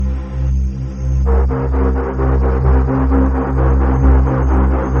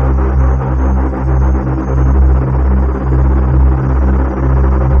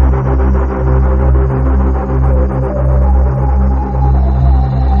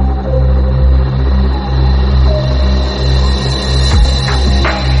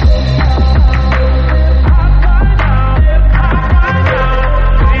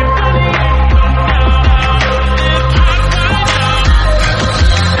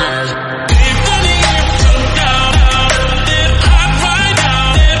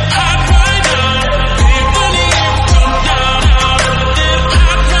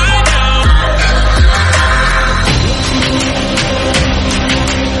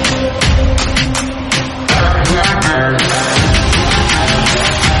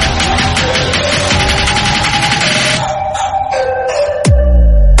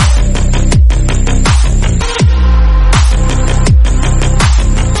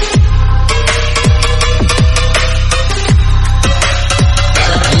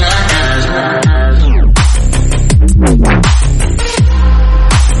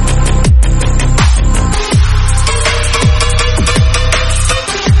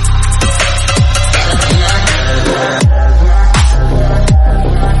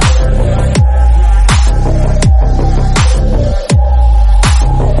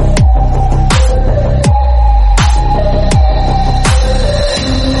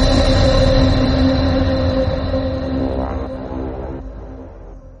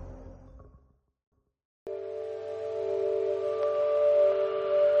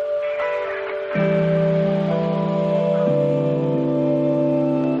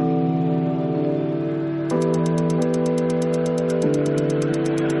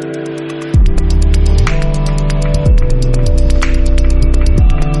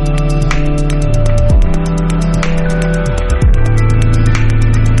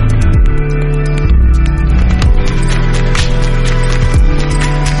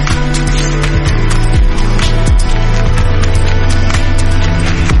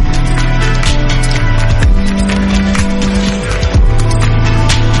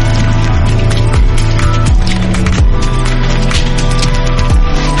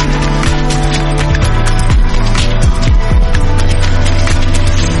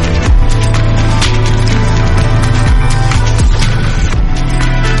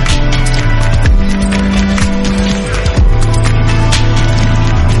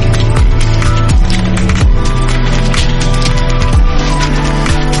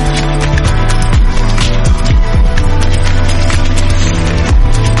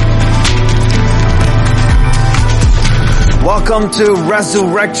Welcome to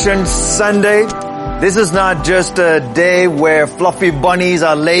Resurrection Sunday. This is not just a day where fluffy bunnies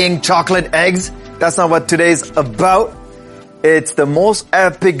are laying chocolate eggs. That's not what today's about. It's the most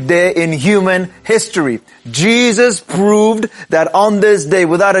epic day in human history. Jesus proved that on this day,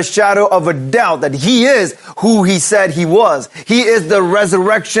 without a shadow of a doubt, that He is who He said He was. He is the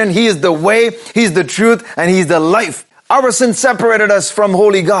resurrection, He is the way, He's the truth, and He's the life. Our sins separated us from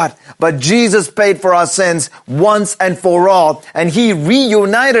holy God, but Jesus paid for our sins once and for all, and He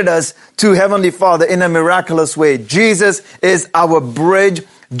reunited us to Heavenly Father in a miraculous way. Jesus is our bridge.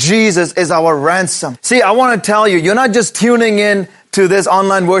 Jesus is our ransom. See, I want to tell you, you're not just tuning in to this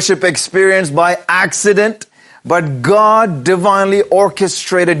online worship experience by accident, but God divinely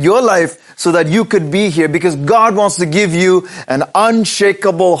orchestrated your life so that you could be here because God wants to give you an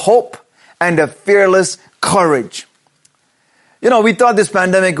unshakable hope and a fearless courage. You know, we thought this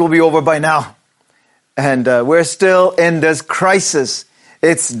pandemic will be over by now. And we're still in this crisis.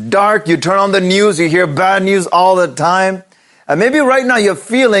 It's dark. You turn on the news, you hear bad news all the time. And maybe right now you're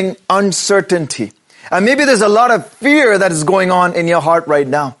feeling uncertainty. And maybe there's a lot of fear that is going on in your heart right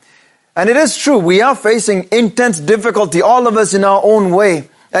now. And it is true, we are facing intense difficulty, all of us in our own way.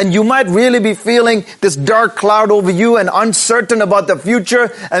 And you might really be feeling this dark cloud over you and uncertain about the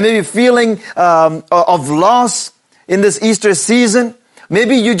future and maybe feeling of loss in this Easter season.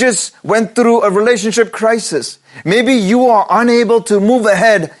 Maybe you just went through a relationship crisis. Maybe you are unable to move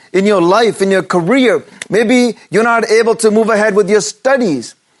ahead in your life, in your career. Maybe you're not able to move ahead with your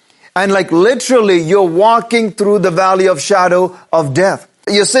studies. And like literally, you're walking through the valley of shadow of death.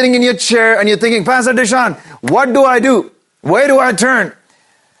 You're sitting in your chair and you're thinking, Pastor Deshaun, what do I do? Where do I turn?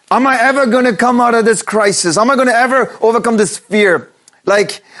 Am I ever going to come out of this crisis? Am I going to ever overcome this fear?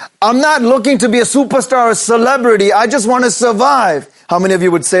 Like, I'm not looking to be a superstar or a celebrity. I just want to survive. How many of you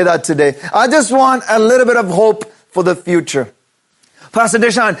would say that today? I just want a little bit of hope for the future. Pastor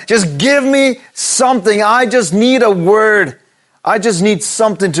Deshaun, just give me something. I just need a word. I just need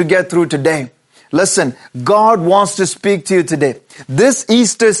something to get through today. Listen, God wants to speak to you today. This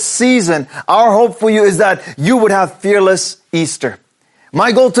Easter season, our hope for you is that you would have fearless Easter.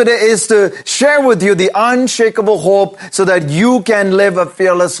 My goal today is to share with you the unshakable hope so that you can live a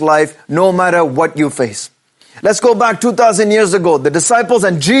fearless life no matter what you face. Let's go back 2,000 years ago. The disciples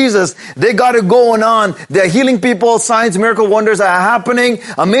and Jesus, they got it going on. They're healing people. Signs, miracle, wonders are happening.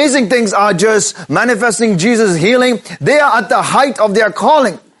 Amazing things are just manifesting Jesus' healing. They are at the height of their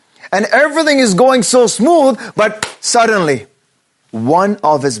calling. And everything is going so smooth, but suddenly, one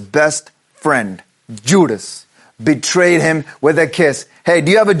of his best friend, Judas, betrayed him with a kiss. Hey,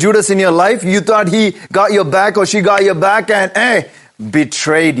 do you have a Judas in your life? You thought he got your back or she got your back and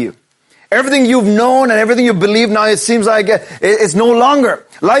betrayed you. Everything you've known and everything you believe now, it seems like it's no longer.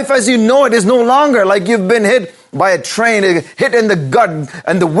 Life as you know it is no longer like you've been hit by a train, hit in the gut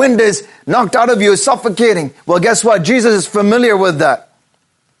and the wind is knocked out of you, suffocating. Well, guess what? Jesus is familiar with that.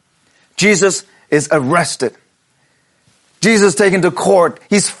 Jesus is arrested. Jesus taken to court.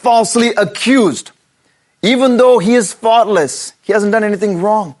 He's falsely accused. Even though he is faultless, he hasn't done anything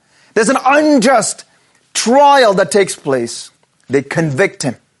wrong. There's an unjust trial that takes place. They convict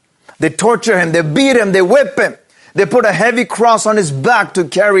him. They torture him. They beat him. They whip him. They put a heavy cross on his back to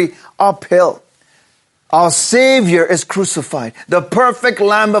carry uphill. Our Savior is crucified. The perfect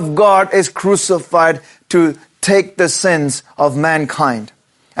Lamb of God is crucified to take the sins of mankind.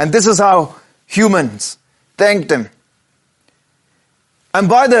 And this is how humans thanked him. And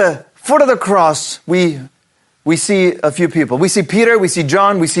by the foot of the cross, we see a few people. We see Peter, we see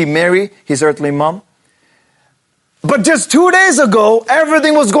John, we see Mary, his earthly mom. But just 2 days ago,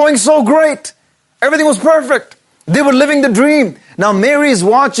 everything was going so great. Everything was perfect. They were living the dream. Now Mary is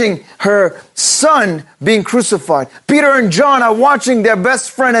watching her son being crucified. Peter and John are watching their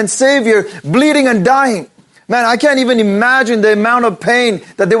best friend and Savior bleeding and dying. Man, I can't even imagine the amount of pain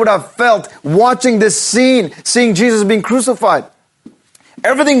that they would have felt watching this scene, seeing Jesus being crucified.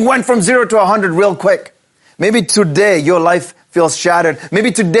 Everything went from 0 to 100 real quick. Maybe today your life feels shattered.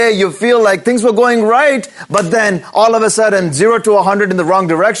 Maybe today you feel like things were going right, but then all of a sudden 0 to 100 in the wrong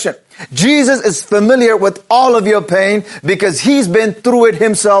direction. Jesus is familiar with all of your pain because he's been through it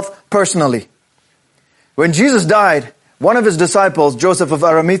himself personally. When Jesus died, one of his disciples, Joseph of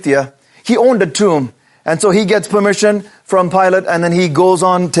Arimathea, he owned a tomb. And so he gets permission from Pilate and then he goes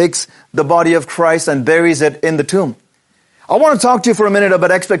on, takes the body of Christ and buries it in the tomb. I want to talk to you for a minute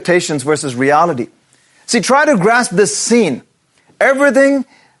about expectations versus reality. See, try to grasp this scene. Everything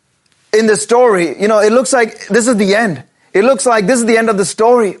in the story, it looks like this is the end. It looks like this is the end of the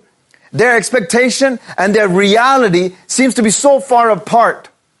story. Their expectation and their reality seems to be so far apart.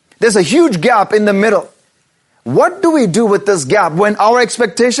 There's a huge gap in the middle. What do we do with this gap when our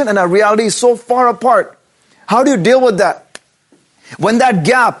expectation and our reality is so far apart? How do you deal with that? When that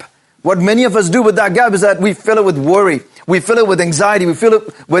gap, what many of us do with that gap is that we fill it with worry. We fill it with anxiety. We fill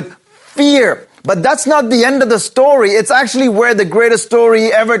it with fear. But that's not the end of the story. It's actually where the greatest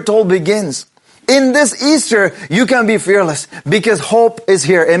story ever told begins. In this Easter, you can be fearless because hope is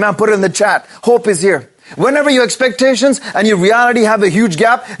here. Amen. Put it in the chat. Hope is here. Whenever your expectations and your reality have a huge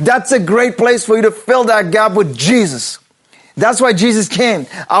gap, that's a great place for you to fill that gap with Jesus. That's why Jesus came.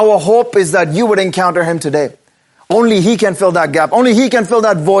 Our hope is that you would encounter Him today. Only He can fill that gap. Only He can fill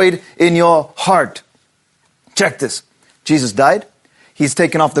that void in your heart. Check this. Jesus died. He's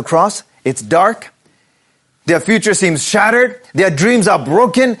taken off the cross. It's dark. Their future seems shattered. Their dreams are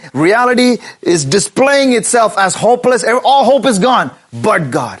broken. Reality is displaying itself as hopeless. All hope is gone.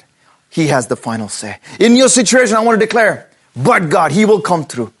 But God, He has the final say. In your situation, I want to declare, but God, He will come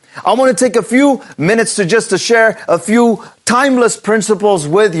through. I want to take a few minutes to share a few timeless principles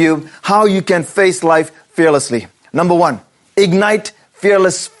with you, how you can face life fearlessly. Number one, ignite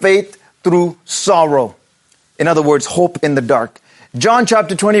fearless faith through sorrow. In other words, hope in the dark. John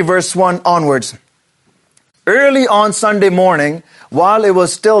chapter 20, verse 1 onwards. Early on Sunday morning, while it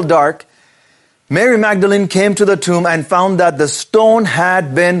was still dark, Mary Magdalene came to the tomb and found that the stone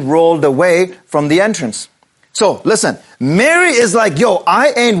had been rolled away from the entrance. So, listen, Mary is like, yo,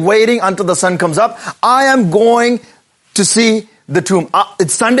 I ain't waiting until the sun comes up. I am going to see the tomb.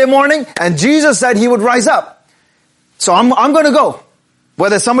 It's Sunday morning, and Jesus said He would rise up. So I'm going to go.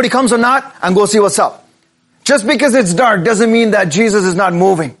 Whether somebody comes or not, I'm going to see what's up. Just because it's dark doesn't mean that Jesus is not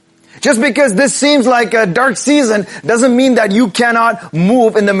moving. Just because this seems like a dark season doesn't mean that you cannot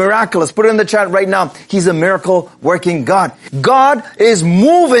move in the miraculous. Put it in the chat right now. He's a miracle working God. God is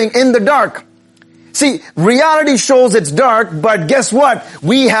moving in the dark. See, reality shows it's dark, but guess what?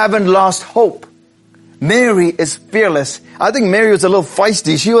 We haven't lost hope. Mary is fearless. I think Mary was a little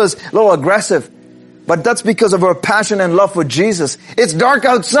feisty. She was a little aggressive. But that's because of her passion and love for Jesus. It's dark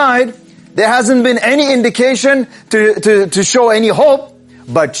outside. There hasn't been any indication to show any hope,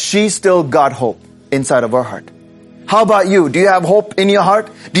 but she still got hope inside of her heart. How about you? Do you have hope in your heart?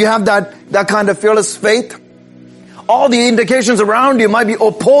 Do you have that kind of fearless faith? All the indications around you might be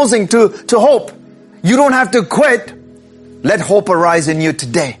opposing to hope. You don't have to quit. Let hope arise in you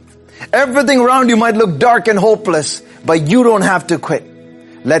today. Everything around you might look dark and hopeless, but you don't have to quit.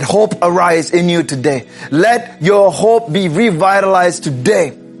 Let hope arise in you today. Let your hope be revitalized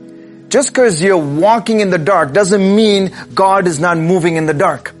today. Just because you're walking in the dark doesn't mean God is not moving in the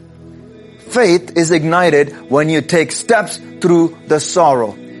dark. Faith is ignited when you take steps through the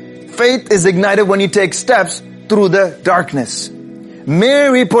sorrow. Faith is ignited when you take steps through the darkness.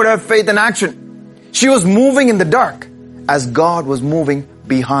 Mary put her faith in action. She was moving in the dark as God was moving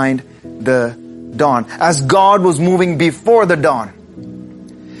behind the dawn, as God was moving before the dawn.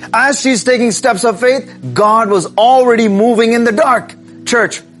 As she's taking steps of faith, God was already moving in the dark.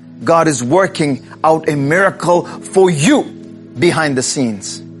 Church, God is working out a miracle for you behind the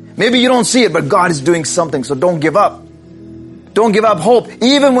scenes. Maybe you don't see it, but God is doing something, so don't give up. Don't give up hope.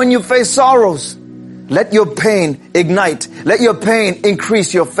 Even when you face sorrows, let your pain ignite. Let your pain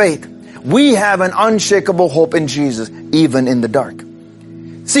increase your faith. We have an unshakable hope in Jesus, even in the dark.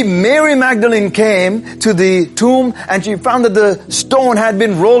 See, Mary Magdalene came to the tomb and she found that the stone had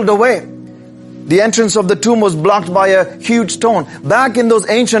been rolled away. The entrance of the tomb was blocked by a huge stone. Back in those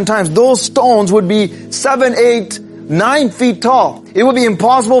ancient times, those stones would be 7, 8, 9 feet tall. It would be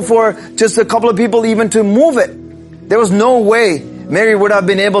impossible for just a couple of people even to move it. There was no way Mary would have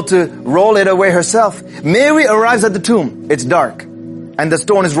been able to roll it away herself. Mary arrives at the tomb. It's dark and the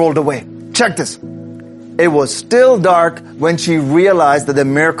stone is rolled away. Check this. It was still dark when she realized that the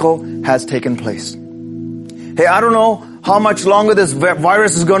miracle has taken place. Hey, I don't know how much longer this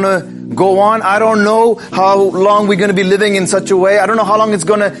virus is going to go on. I don't know how long we're going to be living in such a way. I don't know how long it's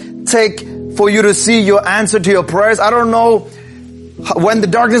going to take for you to see your answer to your prayers. I don't know when the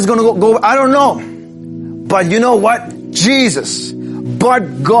darkness is going to go. I don't know. But you know what? Jesus,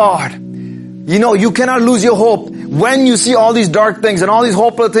 but God. You know, you cannot lose your hope. When you see all these dark things and all these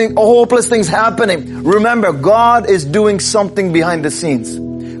hopeless things happening, remember, God is doing something behind the scenes.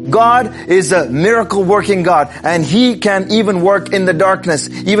 God is a miracle working God, and He can even work in the darkness,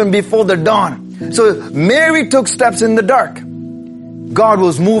 even before the dawn. So Mary took steps in the dark. God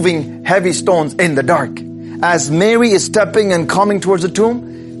was moving heavy stones in the dark. As Mary is stepping and coming towards the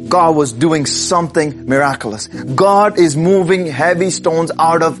tomb, God was doing something miraculous. God is moving heavy stones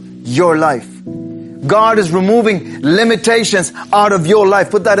out of your life. God is removing limitations out of your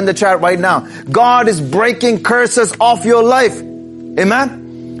life. Put that in the chat right now. God is breaking curses off your life.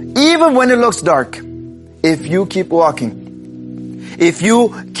 Amen? Even when it looks dark, if you keep walking. If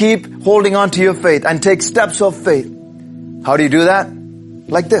you keep holding on to your faith and take steps of faith. How do you do that?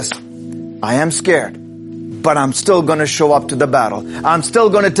 Like this. I am scared, but I'm still going to show up to the battle. I'm still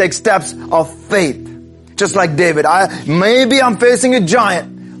going to take steps of faith. Just like David. Maybe I'm facing a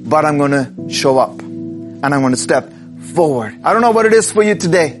giant, but I'm going to show up and I'm going to step forward. I don't know what it is for you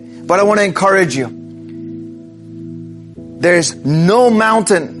today, but I want to encourage you. There's no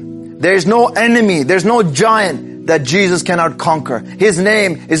mountain, there's no enemy, there's no giant that Jesus cannot conquer. His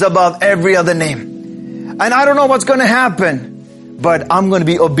name is above every other name. And I don't know what's going to happen, but I'm going to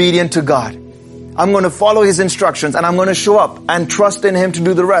be obedient to God. I'm going to follow His instructions and I'm going to show up and trust in Him to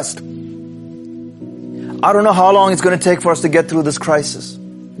do the rest. I don't know how long it's going to take for us to get through this crisis,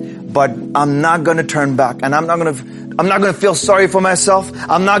 but I'm not going to turn back, and I'm not going to feel sorry for myself.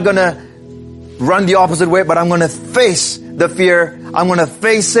 I'm not going to run the opposite way, but I'm going to face the fear. I'm going to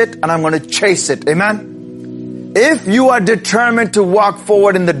face it and I'm going to chase it. Amen. If you are determined to walk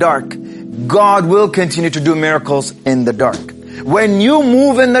forward in the dark, God will continue to do miracles in the dark. When you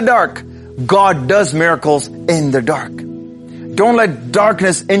move in the dark, God does miracles in the dark. Don't let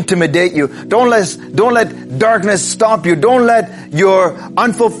darkness intimidate you. Don't let darkness stop you. Don't let your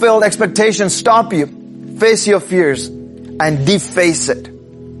unfulfilled expectations stop you. Face your fears and deface it.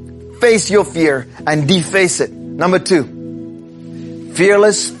 Face your fear and deface it. Number 2,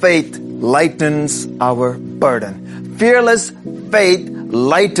 fearless faith lightens our burden. Fearless faith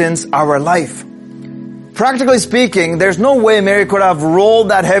lightens our life. Practically speaking, there's no way Mary could have rolled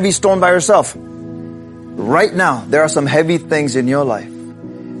that heavy stone by herself. Right now, there are some heavy things in your life.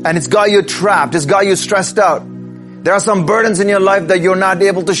 And it's got you trapped. It's got you stressed out. There are some burdens in your life that you're not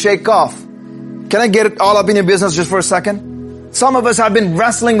able to shake off. Can I get all up in your business just for a second? Some of us have been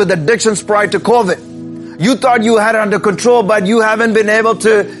wrestling with addictions prior to COVID. You thought you had it under control, but you haven't been able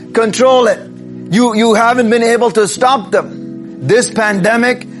to control it. You haven't been able to stop them. This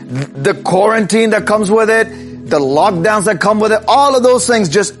pandemic, the quarantine that comes with it, the lockdowns that come with it, all of those things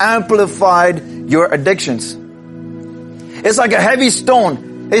just amplified your addictions. It's like a heavy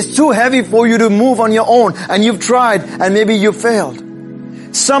stone. It's too heavy for you to move on your own, and you've tried and maybe you failed.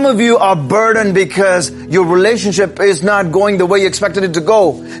 Some of you are burdened because your relationship is not going the way you expected it to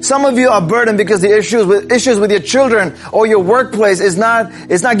go. Some of you are burdened because the issues with your children or your workplace is not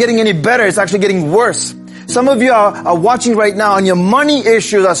getting any better. It's actually getting worse. Some of you are watching right now and your money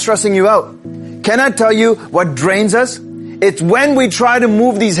issues are stressing you out. Can I tell you what drains us? It's when we try to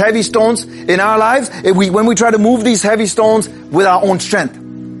move these heavy stones in our lives, when we try to move these heavy stones with our own strength.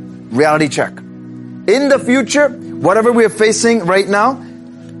 Reality check. In the future, whatever we're facing right now,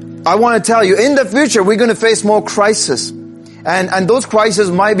 I want to tell you, in the future, we're going to face more crises. And those crises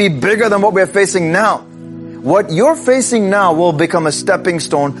might be bigger than what we're facing now. What you're facing now will become a stepping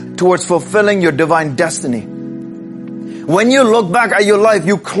stone towards fulfilling your divine destiny. When you look back at your life,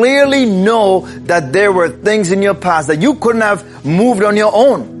 you clearly know that there were things in your past that you couldn't have moved on your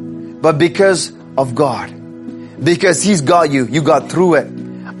own. But because of God, because He's got you, you got through it.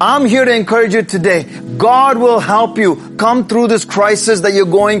 I'm here to encourage you today. God will help you come through this crisis that you're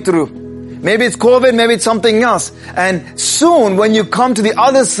going through. Maybe it's COVID, maybe it's something else. And soon, when you come to the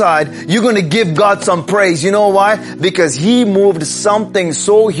other side, you're going to give God some praise. You know why? Because He moved something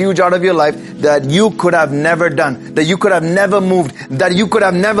so huge out of your life that you could have never done, that you could have never moved, that you could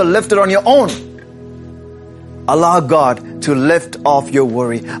have never lifted on your own. Allow God to lift off your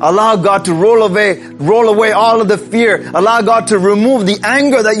worry. Allow God to roll away all of the fear. Allow God to remove the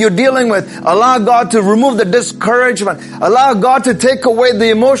anger that you're dealing with. Allow God to remove the discouragement. Allow God to take away the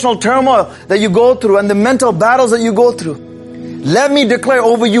emotional turmoil that you go through and the mental battles that you go through. Let me declare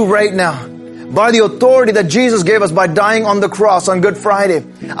over you right now, by the authority that Jesus gave us by dying on the cross on Good Friday,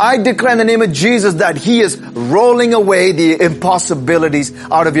 I declare in the name of Jesus that He is rolling away the impossibilities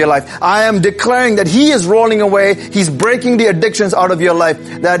out of your life. I am declaring that He is rolling away, He's breaking the addictions out of your life,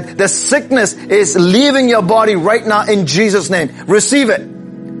 that the sickness is leaving your body right now in Jesus' name. Receive it.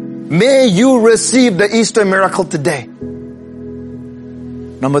 May you receive the Easter miracle today.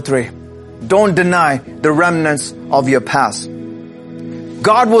 Number 3, don't deny the remnants of your past.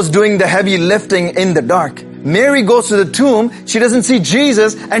 God was doing the heavy lifting in the dark. Mary goes to the tomb, she doesn't see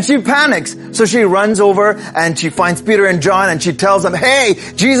Jesus, and she panics. So she runs over and she finds Peter and John and she tells them, hey,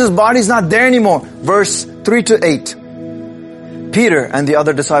 Jesus' body's not there anymore. Verse 3-8. Peter and the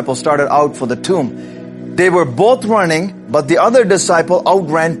other disciple started out for the tomb. They were both running, but the other disciple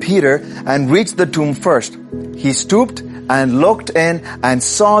outran Peter and reached the tomb first. He stooped and looked in and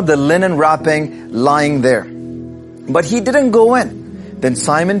saw the linen wrapping lying there. But he didn't go in. Then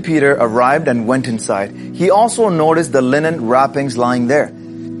Simon Peter arrived and went inside. He also noticed the linen wrappings lying there.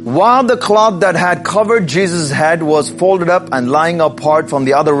 while the cloth that had covered Jesus' head was folded up and lying apart from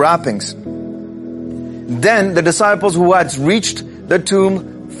the other wrappings. Then the disciples who had reached the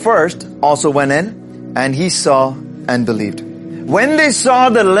tomb first also went in, and he saw and believed. When they saw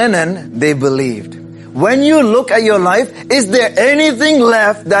the linen, they believed. When you look at your life, is there anything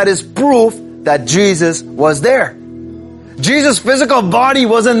left that is proof that Jesus was there? Jesus' physical body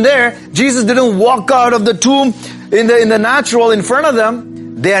wasn't there. Jesus didn't walk out of the tomb in the natural in front of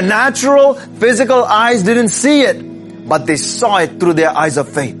them. Their natural physical eyes didn't see it, but they saw it through their eyes of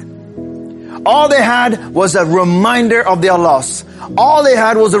faith. All they had was a reminder of their loss. All they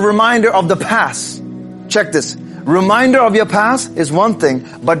had was a reminder of the past. Check this. Reminder of your past is one thing,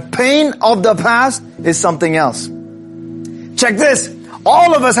 but pain of the past is something else. Check this.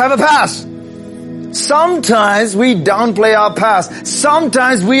 All of us have a past. Sometimes we downplay our past.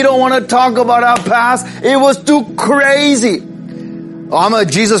 Sometimes we don't want to talk about our past. It was too crazy. I'm a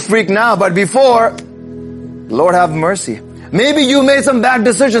Jesus freak now, but before, Lord have mercy. Maybe you made some bad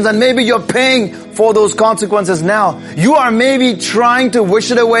decisions and maybe you're paying for those consequences now. You are maybe trying to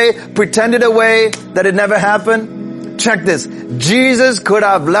wish it away, pretend it away, that it never happened. Check this. Jesus could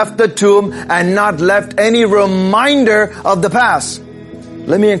have left the tomb and not left any reminder of the past.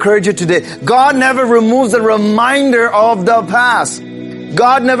 Let me encourage you today. God never removes the reminder of the past.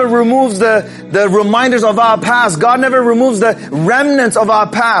 God never removes the reminders of our past. God never removes the remnants of our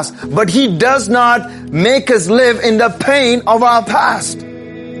past. But He does not make us live in the pain of our past.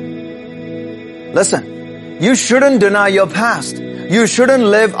 Listen, you shouldn't deny your past. You shouldn't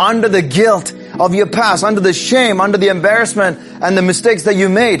live under the guilt of your past, under the shame, under the embarrassment and the mistakes that you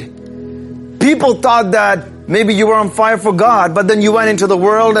made. People thought that maybe you were on fire for God, but then you went into the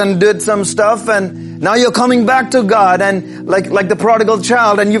world and did some stuff, and now you're coming back to God, and like the prodigal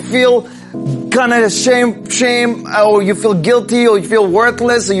child, and you feel kind of shame, or you feel guilty, or you feel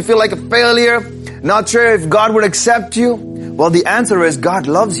worthless, or you feel like a failure, not sure if God would accept you. Well, the answer is God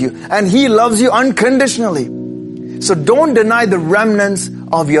loves you, and He loves you unconditionally. So don't deny the remnants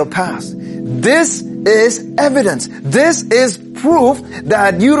of your past. This is evidence. This is proof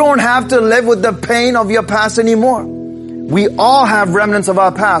that you don't have to live with the pain of your past anymore. We all have remnants of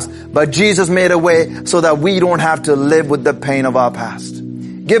our past, but Jesus made a way so that we don't have to live with the pain of our past.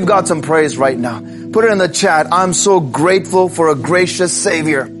 Give God some praise right now. Put it in the chat. I'm so grateful for a gracious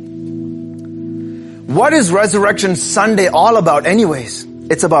Savior. What is Resurrection Sunday all about anyways?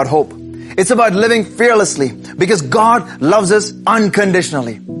 It's about hope. It's about living fearlessly because God loves us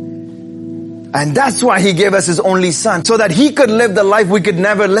unconditionally. And that's why He gave us His only Son, so that He could live the life we could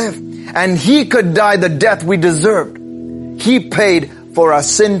never live. And He could die the death we deserved. He paid for our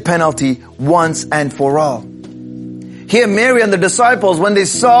sin penalty once and for all. Here, Mary and the disciples, when they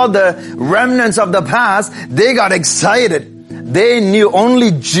saw the remnants of the past, they got excited. They knew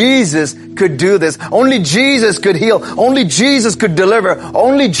only Jesus could do this. Only Jesus could heal. Only Jesus could deliver.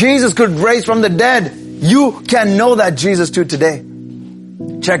 Only Jesus could raise from the dead. You can know that Jesus too today.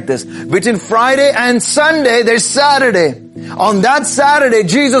 Check this. Between Friday and Sunday, there's Saturday. On that Saturday,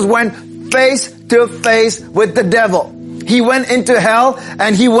 Jesus went face to face with the devil. He went into hell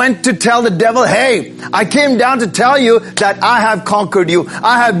and He went to tell the devil, hey, I came down to tell you that I have conquered you.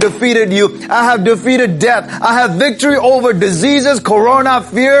 I have defeated you. I have defeated death. I have victory over diseases, corona,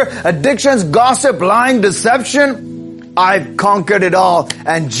 fear, addictions, gossip, lying, deception. I've conquered it all.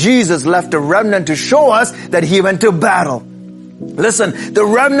 And Jesus left a remnant to show us that He went to battle. Listen, the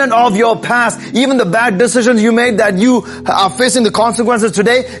remnant of your past, even the bad decisions you made that you are facing the consequences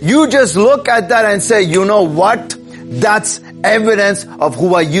today, you just look at that and say, you know what? That's evidence of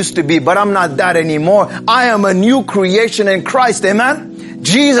who I used to be, but I'm not that anymore. I am a new creation in Christ. Amen?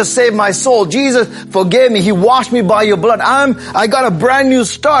 Jesus saved my soul. Jesus forgave me. He washed me by your blood. I got a brand new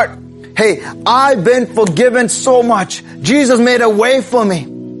start. Hey, I've been forgiven so much. Jesus made a way for me.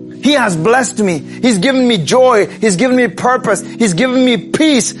 He has blessed me. He's given me joy. He's given me purpose. He's given me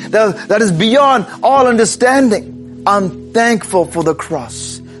peace that is beyond all understanding. I'm thankful for the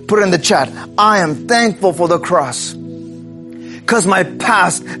cross. Put it in the chat. I am thankful for the cross. Because my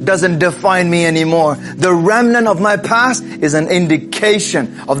past doesn't define me anymore. The remnant of my past is an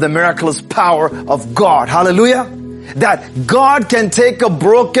indication of the miraculous power of God. Hallelujah. That God can take a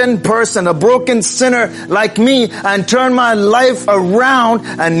broken person, a broken sinner like me, and turn my life around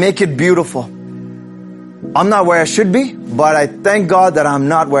and make it beautiful. I'm not where I should be, but I thank God that I'm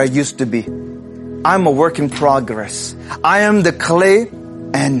not where I used to be. I'm a work in progress. I am the clay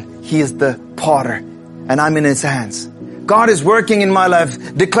and He is the potter, and I'm in His hands. God is working in my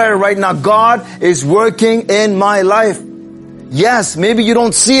life. Declare right now, God is working in my life. Yes, maybe you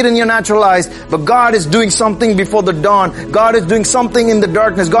don't see it in your natural eyes, but God is doing something before the dawn. God is doing something in the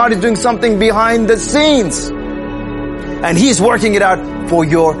darkness. God is doing something behind the scenes. And He's working it out for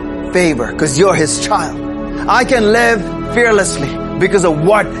your favor because you're His child. I can live fearlessly because of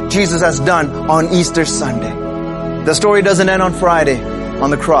what Jesus has done on Easter Sunday. The story doesn't end on Friday on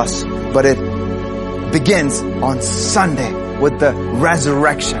the cross, but it begins on Sunday with the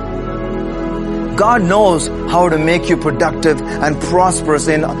resurrection. God knows how to make you productive and prosperous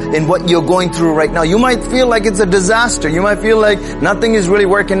in what you're going through right now. You might feel like it's a disaster. You might feel like nothing is really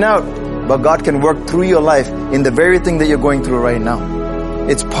working out. But God can work through your life in the very thing that you're going through right now.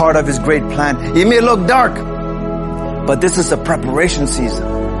 It's part of His great plan. It may look dark, but this is a preparation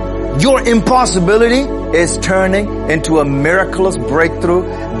season. Your impossibility is turning into a miraculous breakthrough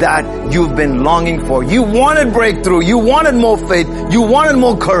that you've been longing for. You wanted breakthrough. You wanted more faith. You wanted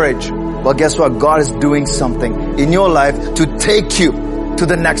more courage. Well, guess what? God is doing something in your life to take you to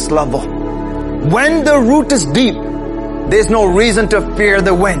the next level. When the root is deep, there's no reason to fear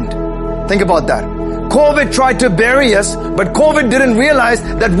the wind. Think about that. COVID tried to bury us, but COVID didn't realize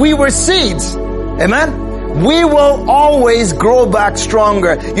that we were seeds. Amen? We will always grow back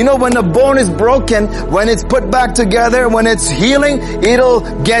stronger. You know, when a bone is broken, when it's put back together, when it's healing, it'll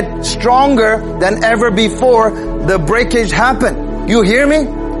get stronger than ever before the breakage happened. You hear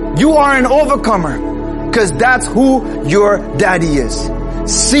me? You are an overcomer because that's who your daddy is.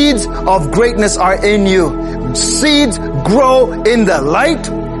 Seeds of greatness are in you. Seeds grow in the light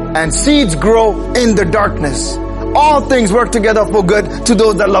and seeds grow in the darkness. All things work together for good to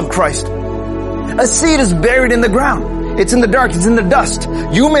those that love Christ. A seed is buried in the ground. It's in the dark. It's in the dust.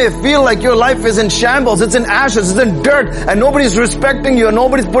 You may feel like your life is in shambles. It's in ashes. It's in dirt. And nobody's respecting you. And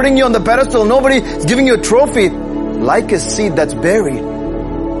nobody's putting you on the pedestal. Nobody's giving you a trophy. Like a seed that's buried.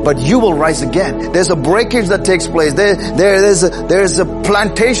 But you will rise again. There's a breakage that takes place. There's a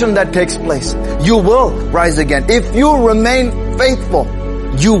plantation that takes place. You will rise again. If you remain faithful,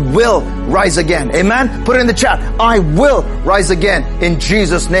 you will rise again. Amen? Put it in the chat. I will rise again in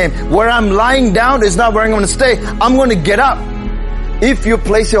Jesus' name. Where I'm lying down is not where I'm going to stay. I'm going to get up. If you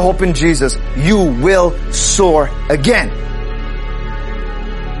place your hope in Jesus, you will soar again.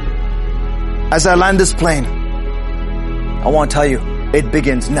 As I land this plane, I want to tell you, it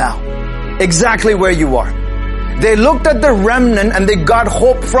begins now. Exactly where you are. They looked at the remnant and they got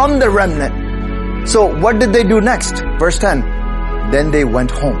hope from the remnant. So what did they do next? Verse 10. Then they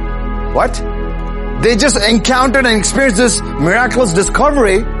went home. What? They just encountered and experienced this miraculous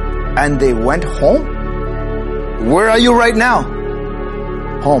discovery and they went home? Where are you right now?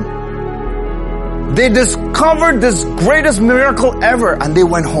 Home. They discovered this greatest miracle ever and they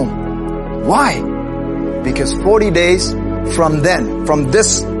went home. Why? Because 40 days from then, from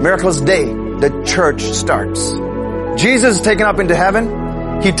this miraculous day, the church starts. Jesus is taken up into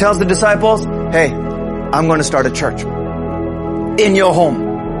heaven. He tells the disciples, hey, I'm going to start a church in your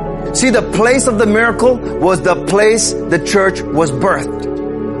home. See, the place of the miracle was the place the church was birthed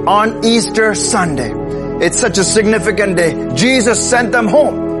on Easter Sunday. It's such a significant day. Jesus sent them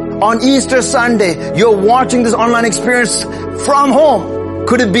home on Easter Sunday. You're watching this online experience from home.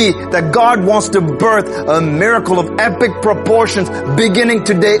 Could it be that God wants to birth a miracle of epic proportions beginning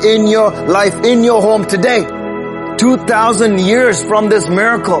today in your life, in your home today? 2,000 years from this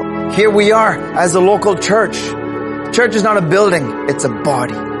miracle, here we are as a local church. Church is not a building, it's a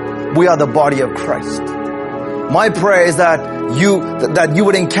body. We are the body of Christ. My prayer is that you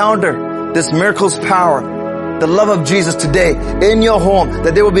would encounter this miracle's power, the love of Jesus today in your home,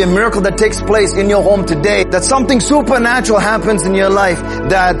 that there will be a miracle that takes place in your home today, that something supernatural happens in your life,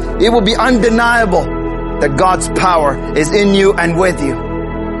 that it will be undeniable that God's power is in you and with you.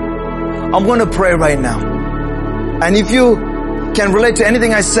 I'm going to pray right now. And if you can relate to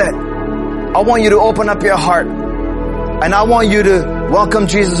anything I said, I want you to open up your heart and I want you to welcome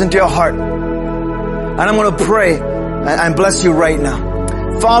Jesus into your heart. And I'm going to pray and bless you right now.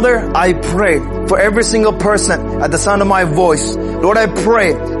 Father, I pray for every single person at the sound of my voice. Lord, I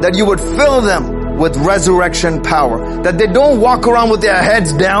pray that you would fill them with resurrection power. That they don't walk around with their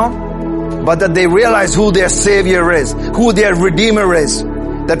heads down, but that they realize who their Savior is, who their Redeemer is.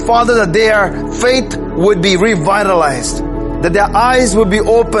 That, Father, that their faith would be revitalized. That their eyes would be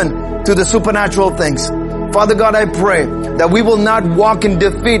open to the supernatural things. Father God, I pray that we will not walk in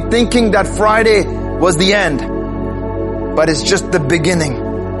defeat thinking that Friday was the end, but it's just the beginning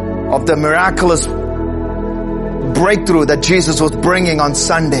of the miraculous breakthrough that Jesus was bringing on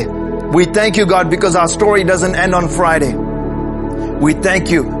Sunday. We thank you, God, because our story doesn't end on Friday. We thank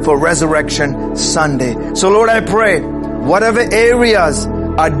you for Resurrection Sunday. So Lord, I pray whatever areas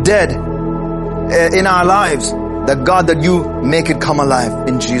are dead in our lives, that God, that you make it come alive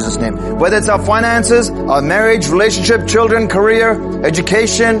in Jesus' name. Whether it's our finances, our marriage, relationship, children, career,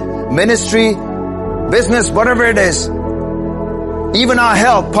 education, ministry, business, whatever it is, even our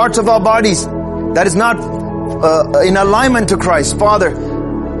health, parts of our bodies that is not in alignment to Christ. Father,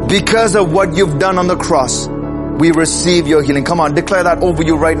 because of what you've done on the cross, we receive your healing. Come on, declare that over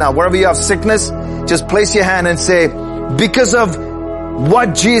you right now. Wherever you have sickness, just place your hand and say, because of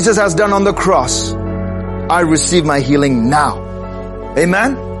what Jesus has done on the cross, I receive my healing now.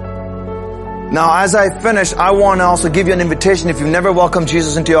 Amen? Now, as I finish, I want to also give you an invitation if you've never welcomed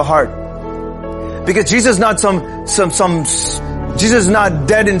Jesus into your heart. Because Jesus is not Jesus is not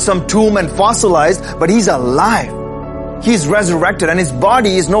dead in some tomb and fossilized, but He's alive. He's resurrected and His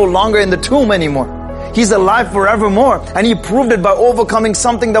body is no longer in the tomb anymore. He's alive forevermore. And He proved it by overcoming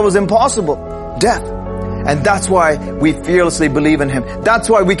something that was impossible, death. And that's why we fearlessly believe in Him. That's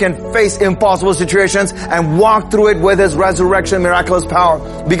why we can face impossible situations and walk through it with His resurrection miraculous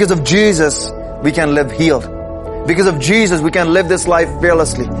power. Because of Jesus, we can live healed. Because of Jesus, we can live this life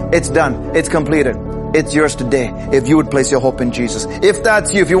fearlessly. It's done. It's completed. It's yours today if you would place your hope in Jesus. If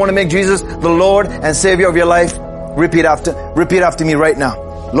that's you, if you want to make Jesus the Lord and Savior of your life, repeat after me right now.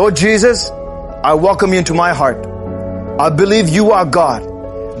 Lord Jesus, I welcome you into my heart. I believe you are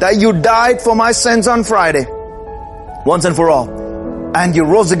God, that you died for my sins on Friday, once and for all, and you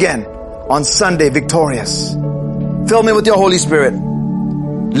rose again on Sunday victorious. Fill me with your Holy Spirit.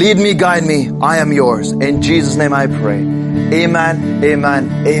 Lead me, guide me. I am yours. In Jesus' name I pray. Amen,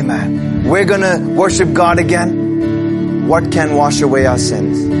 amen, amen. We're gonna worship God again. What can wash away our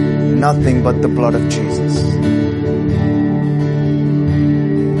sins? Nothing but the blood of Jesus.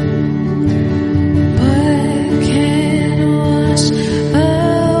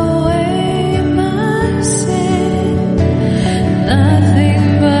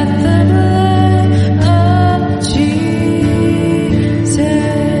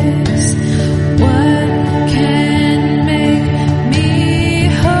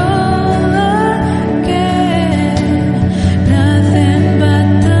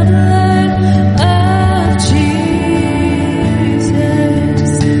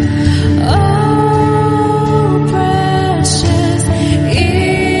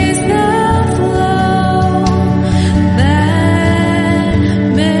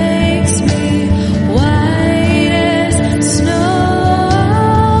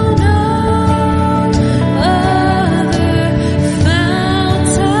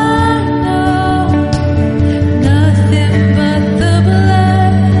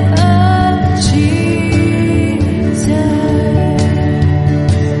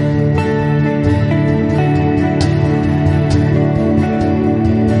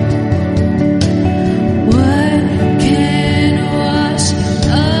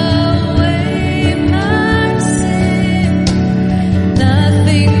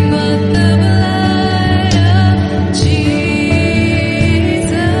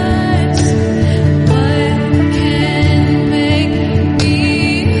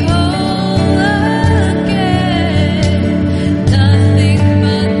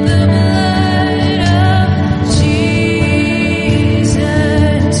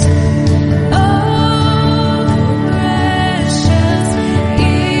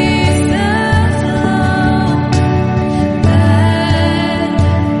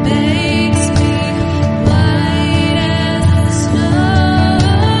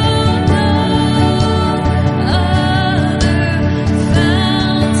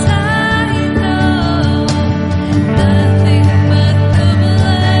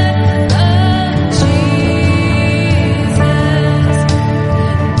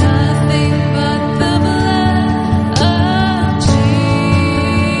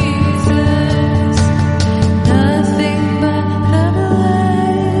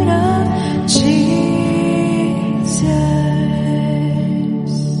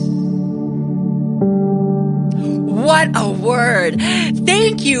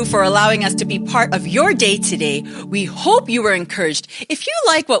 Thank you for allowing us to be part of your day today. We hope you were encouraged. If you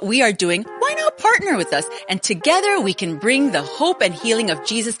like what we are doing, why not partner with us? And together we can bring the hope and healing of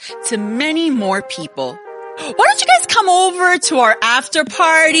Jesus to many more people. Why don't you guys come over to our after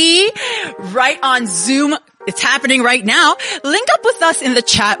party right on Zoom? It's happening right now. Link up with us in the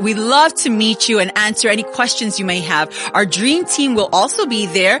chat. We'd love to meet you and answer any questions you may have. Our dream team will also be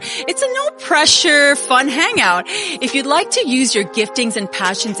there. It's a no pressure, fun hangout. If you'd like to use your giftings and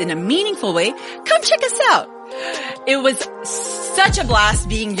passions in a meaningful way, come check us out. It was such a blast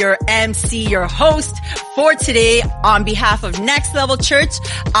being your MC, your host for today. On behalf of Next Level Church,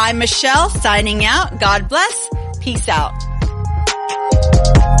 I'm Michelle signing out. God bless. Peace out.